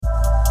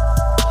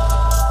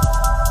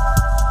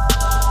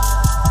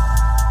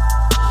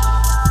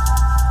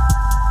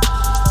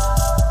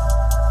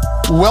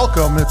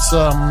Welcome. It's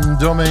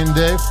Domain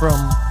Day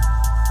from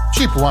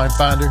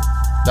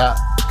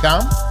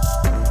cheapwinefinder.com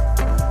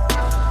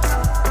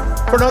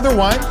for another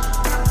wine,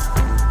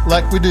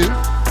 like we do.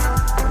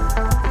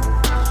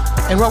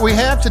 And what we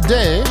have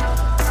today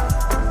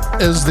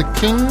is the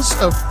Kings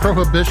of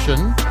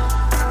Prohibition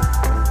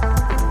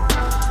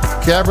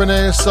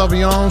Cabernet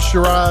Sauvignon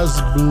Shiraz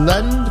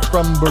blend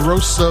from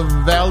Barossa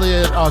Valley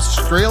in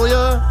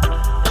Australia.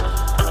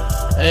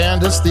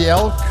 And it's the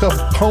El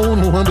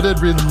Capone limited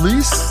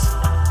release.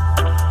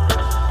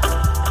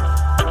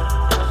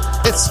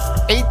 It's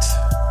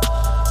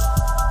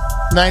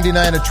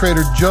 $8.99 at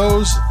Trader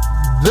Joe's.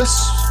 This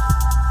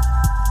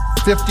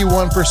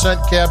 51%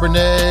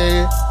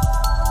 Cabernet,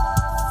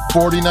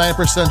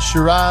 49%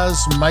 Shiraz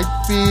might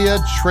be a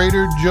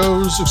Trader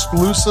Joe's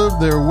exclusive.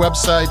 Their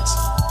website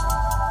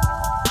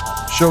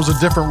shows a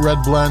different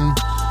red blend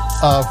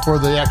for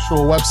the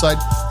actual website.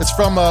 It's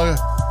from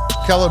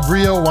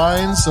Calabria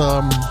Wines,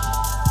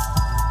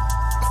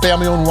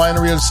 family-owned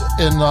winery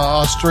in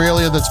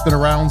Australia that's been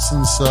around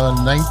since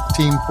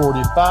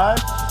 1945.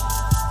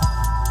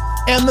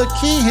 And the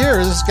key here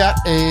is it's got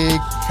a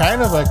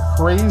kind of a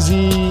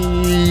crazy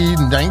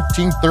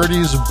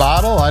 1930s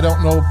bottle. I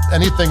don't know if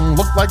anything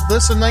looked like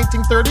this in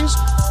 1930s.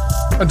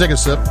 I'll take a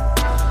sip.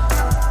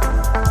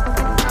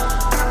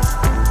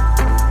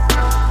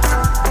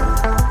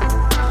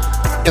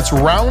 It's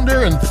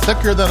rounder and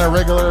thicker than a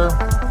regular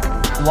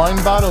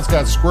wine bottle. It's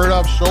got squared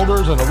off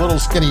shoulders and a little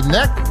skinny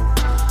neck.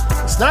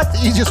 It's not the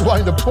easiest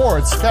wine to pour.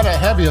 It's kind of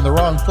heavy in the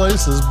wrong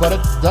places, but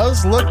it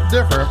does look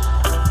different.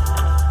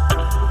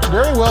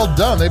 Very well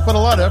done. They put a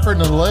lot of effort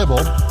into the label.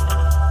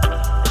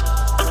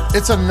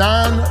 It's a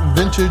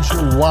non-vintage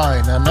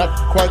wine. I'm not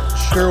quite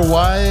sure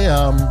why.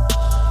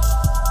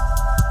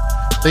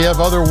 They have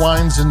other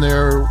wines in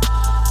their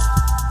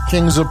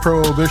Kings of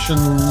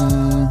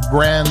Prohibition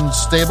brand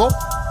stable.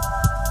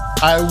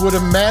 I would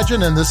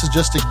imagine, and this is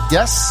just a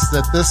guess,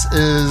 that this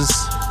is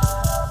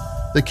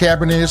the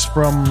Cabernets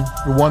from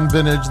one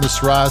vintage, the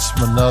Shiraz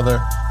from another.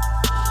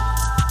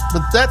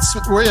 But that's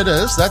the way it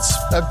is. That's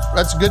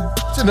good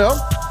to know.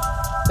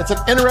 It's an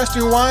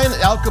interesting wine,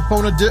 Al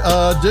Capone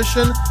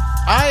edition.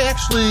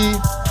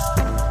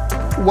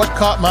 What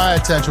caught my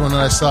attention when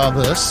I saw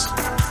this,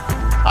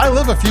 I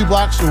live a few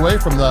blocks away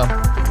from the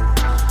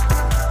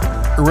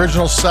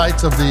original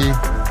site of the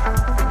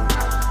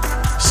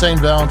St.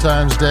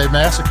 Valentine's Day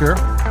Massacre.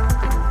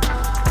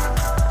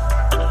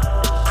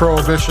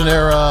 Prohibition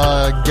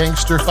era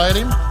gangster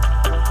fighting.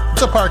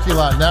 It's a parking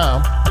lot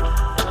now.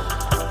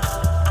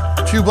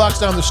 A few blocks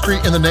down the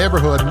street in the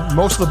neighborhood.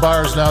 Most of the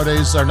bars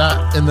nowadays are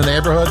not in the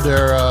neighborhood.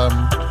 They're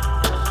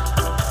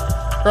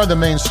on the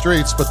main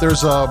streets, but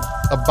there's a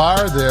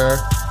bar there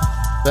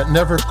that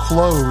never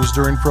closed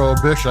during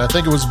Prohibition. I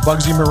think it was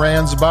Bugsy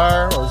Moran's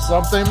bar or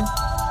something,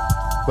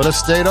 but it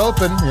stayed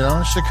open. You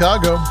know,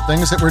 Chicago,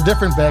 things that were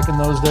different back in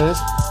those days.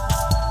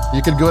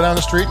 You could go down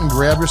the street and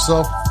grab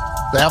yourself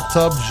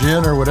bathtub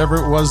gin or whatever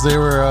it was they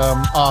were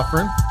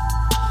offering.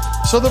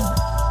 So the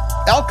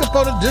Al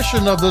Capone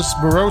edition of this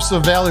Barossa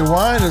Valley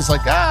wine is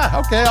like,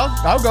 okay,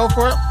 I'll go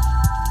for it.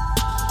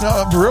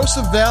 Now,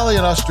 Barossa Valley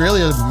in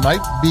Australia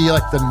might be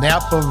like the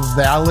Napa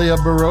Valley of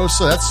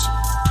Barossa.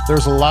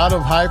 There's a lot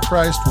of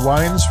high-priced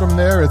wines from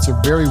there. It's a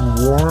very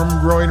warm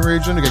growing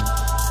region. It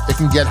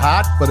can get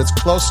hot, but it's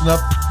close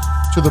enough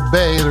to the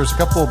bay. There's a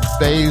couple of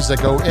bays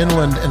that go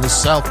inland in the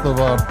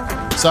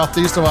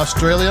southeast of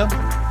Australia.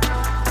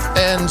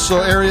 And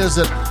so areas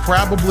that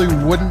probably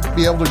wouldn't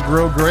be able to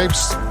grow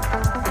grapes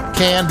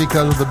can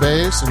because of the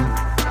bays.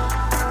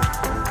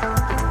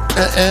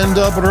 And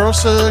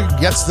Barossa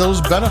gets those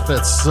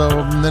benefits. So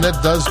then it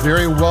does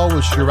very well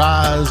with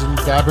Shiraz and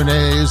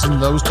Cabernets and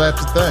those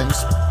types of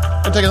things.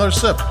 I'll take another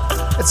sip.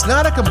 It's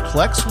not a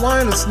complex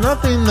wine. It's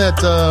nothing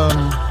that...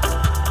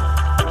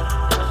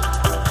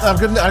 I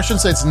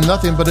shouldn't say it's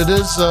nothing, but it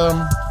is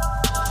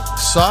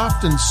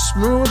soft and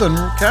smooth and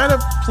kind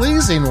of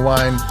pleasing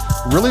wine.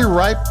 Really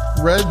ripe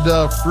red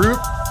fruit.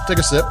 Take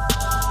a sip.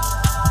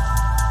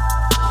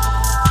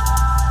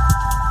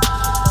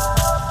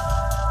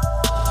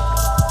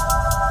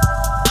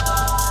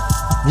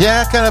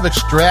 Yeah, kind of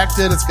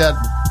extracted. It's got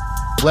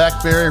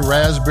blackberry,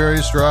 raspberry,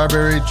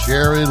 strawberry,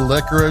 cherry,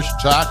 licorice,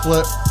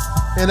 chocolate.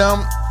 You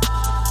know,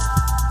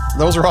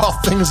 those are all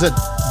things that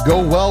go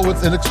well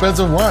with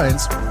inexpensive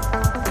wines.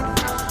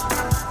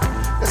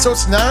 So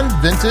it's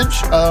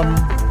non-vintage.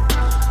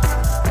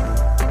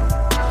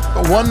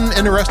 One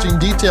interesting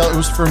detail, it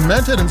was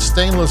fermented in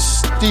stainless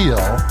steel,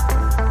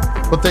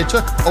 but they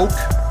took oak,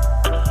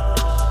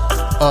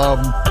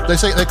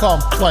 they call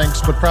them planks,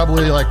 but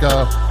probably like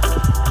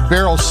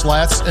barrel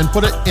slats, and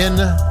put it in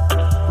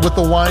with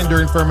the wine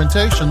during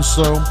fermentation,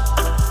 so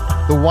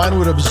the wine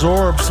would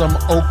absorb some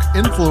oak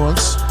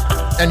influence,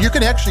 and you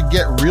can actually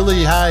get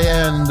really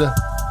high-end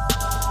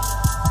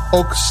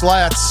oak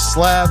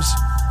slabs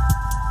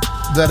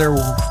that are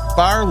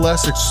far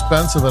less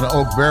expensive than an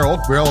oak barrel.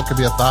 Oak barrel could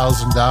be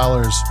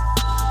 $1,000.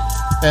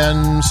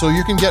 And so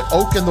you can get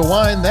oak in the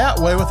wine that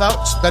way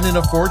without spending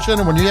a fortune.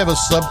 And when you have a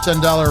sub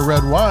 $10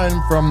 red wine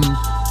from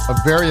a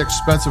very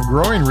expensive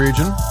growing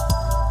region,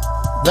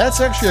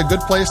 that's actually a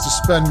good place to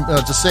spend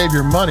to save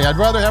your money. I'd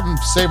rather have them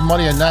save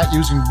money and not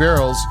using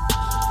barrels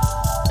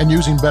and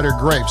using better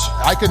grapes.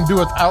 I can do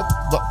without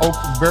the oak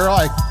barrel.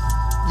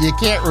 You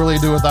can't really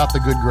do without the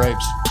good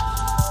grapes.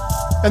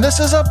 And this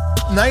is a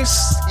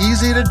nice,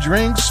 easy to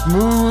drink,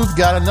 smooth,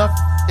 got enough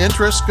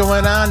interest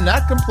going on,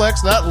 not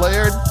complex, not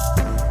layered,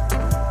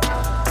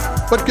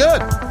 but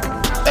good.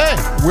 Hey,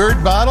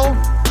 weird bottle,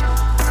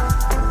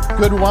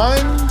 good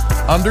wine,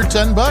 under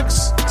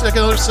 $10. Take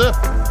another sip.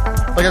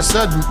 Like I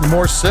said, the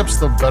more sips,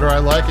 the better I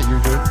like it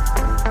usually.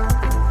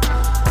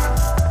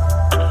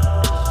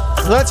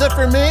 So that's it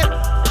for me.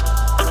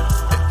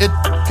 It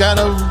kind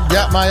of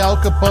got my Al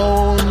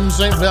Capone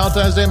St.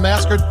 Valentine's Day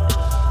Massacre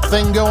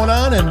thing going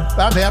on, and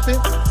I'm happy.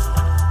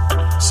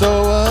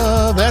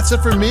 So that's it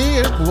for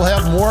me. We'll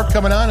have more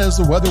coming on as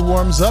the weather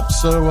warms up.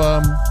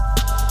 So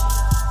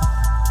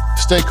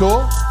stay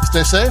cool,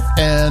 stay safe,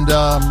 and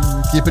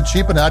keep it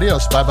cheap, and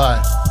adios.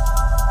 Bye-bye.